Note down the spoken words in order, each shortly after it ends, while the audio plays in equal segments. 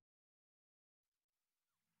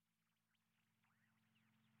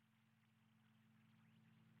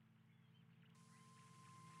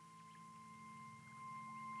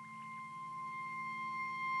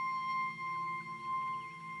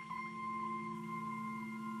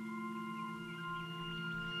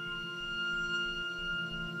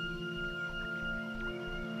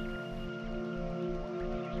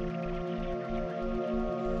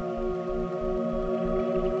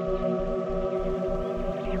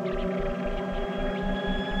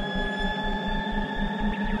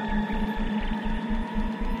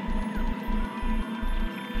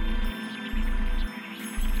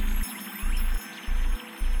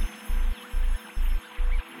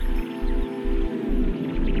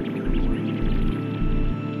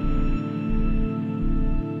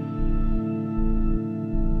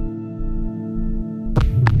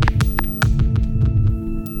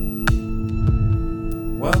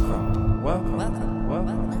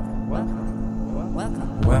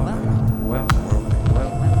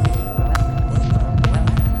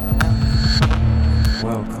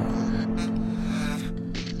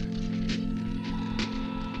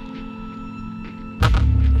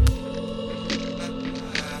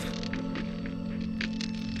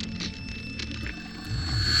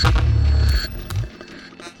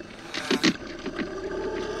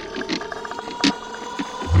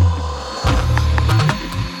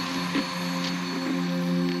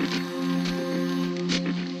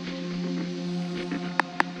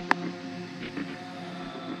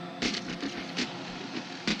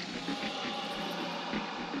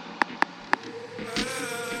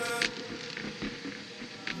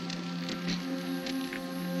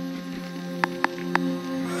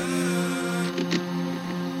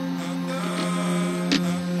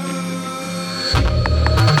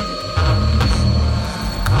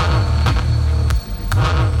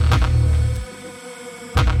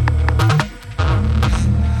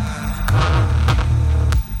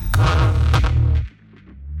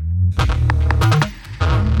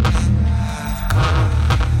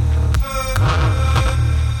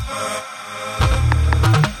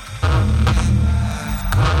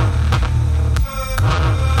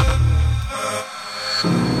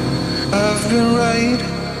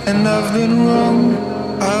I've been wrong,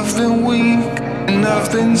 I've been weak, and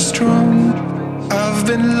I've been strong. I've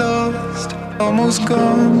been lost, almost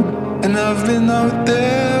gone, and I've been out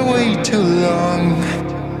there way too long.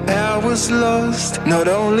 I was lost, not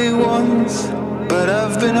only once, but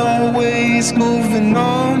I've been always moving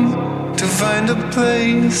on to find a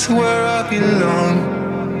place where I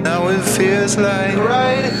belong. Now it feels like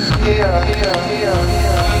right here, here, here,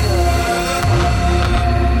 here.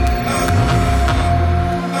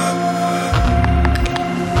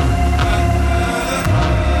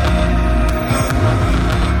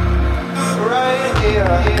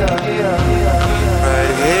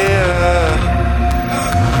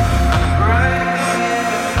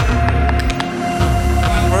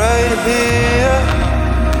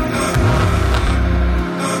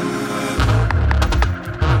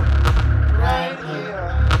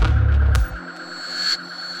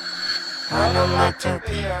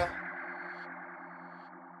 Onomatopoeia.